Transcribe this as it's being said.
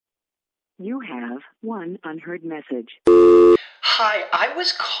You have one unheard message. Hi, I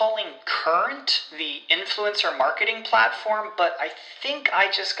was calling Current, the influencer marketing platform, but I think I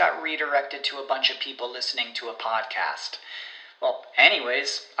just got redirected to a bunch of people listening to a podcast. Well,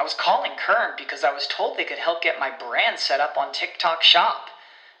 anyways, I was calling Current because I was told they could help get my brand set up on TikTok Shop,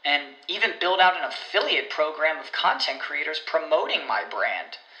 and even build out an affiliate program of content creators promoting my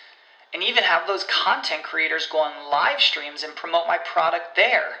brand, and even have those content creators go on live streams and promote my product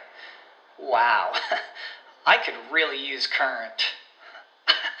there. Wow, I could really use Current.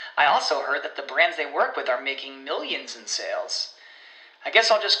 I also heard that the brands they work with are making millions in sales. I guess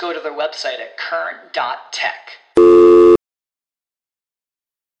I'll just go to their website at current.tech.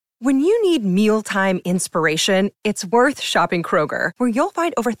 When you need mealtime inspiration, it's worth shopping Kroger, where you'll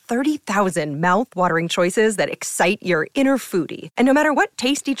find over 30,000 mouth-watering choices that excite your inner foodie. And no matter what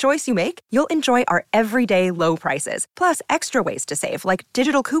tasty choice you make, you'll enjoy our everyday low prices, plus extra ways to save, like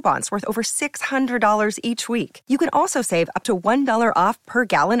digital coupons worth over $600 each week. You can also save up to $1 off per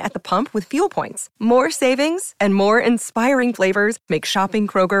gallon at the pump with fuel points. More savings and more inspiring flavors make shopping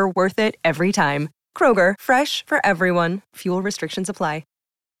Kroger worth it every time. Kroger, fresh for everyone. Fuel restrictions apply.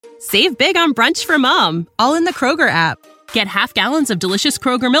 Save big on brunch for mom, all in the Kroger app. Get half gallons of delicious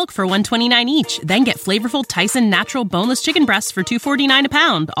Kroger milk for $1.29 each. Then get flavorful Tyson natural boneless chicken breasts for $2.49 a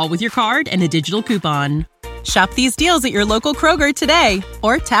pound, all with your card and a digital coupon. Shop these deals at your local Kroger today,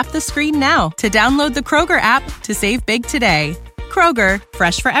 or tap the screen now to download the Kroger app to save big today. Kroger,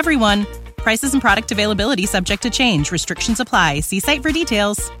 fresh for everyone. Prices and product availability subject to change. Restrictions apply. See site for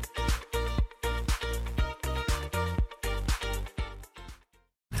details.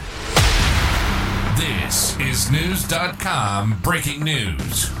 This is Knewz.com breaking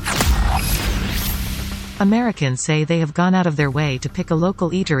news. Americans say they have gone out of their way to pick a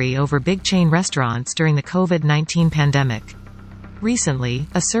local eatery over big chain restaurants during the COVID-19 pandemic. Recently,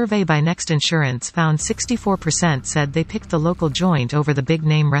 a survey by Next Insurance found 64% said they picked the local joint over the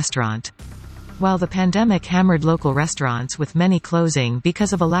big-name restaurant. While the pandemic hammered local restaurants with many closing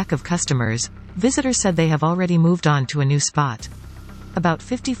because of a lack of customers, visitors said they have already moved on to a new spot. About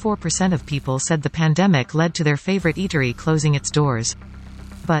 54% of people said the pandemic led to their favorite eatery closing its doors.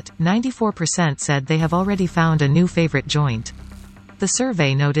 But 94% said they have already found a new favorite joint. The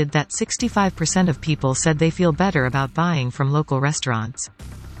survey noted that 65% of people said they feel better about buying from local restaurants,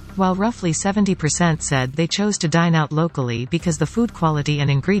 while roughly 70% said they chose to dine out locally because the food quality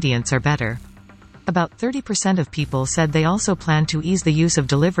and ingredients are better. About 30% of people said they also plan to ease the use of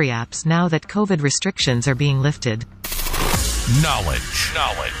delivery apps now that COVID restrictions are being lifted. Knowledge.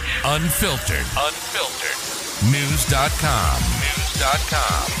 Unfiltered. Knewz.com.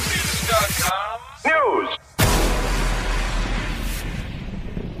 Knewz.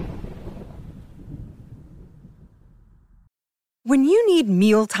 When you need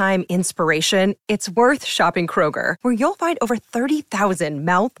mealtime inspiration, it's worth shopping Kroger, where you'll find over 30,000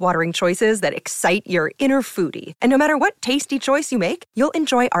 mouth-watering choices that excite your inner foodie. And no matter what tasty choice you make, you'll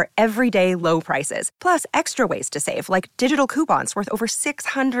enjoy our everyday low prices, plus extra ways to save, like digital coupons worth over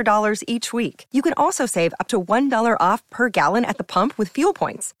 $600 each week. You can also save up to $1 off per gallon at the pump with fuel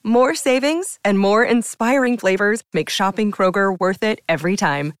points. More savings and more inspiring flavors make shopping Kroger worth it every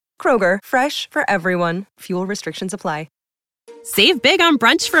time. Kroger, fresh for everyone. Fuel restrictions apply. Save big on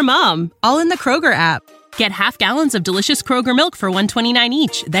brunch for mom, all in the Kroger app. Get half gallons of delicious Kroger milk for $1.29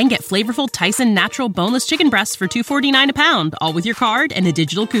 each. Then get flavorful Tyson natural boneless chicken breasts for $2.49 a pound, all with your card and a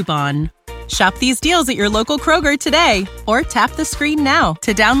digital coupon. Shop these deals at your local Kroger today, or tap the screen now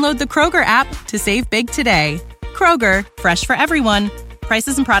to download the Kroger app to save big today. Kroger, fresh for everyone.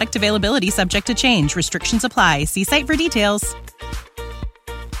 Prices and product availability subject to change. Restrictions apply. See site for details.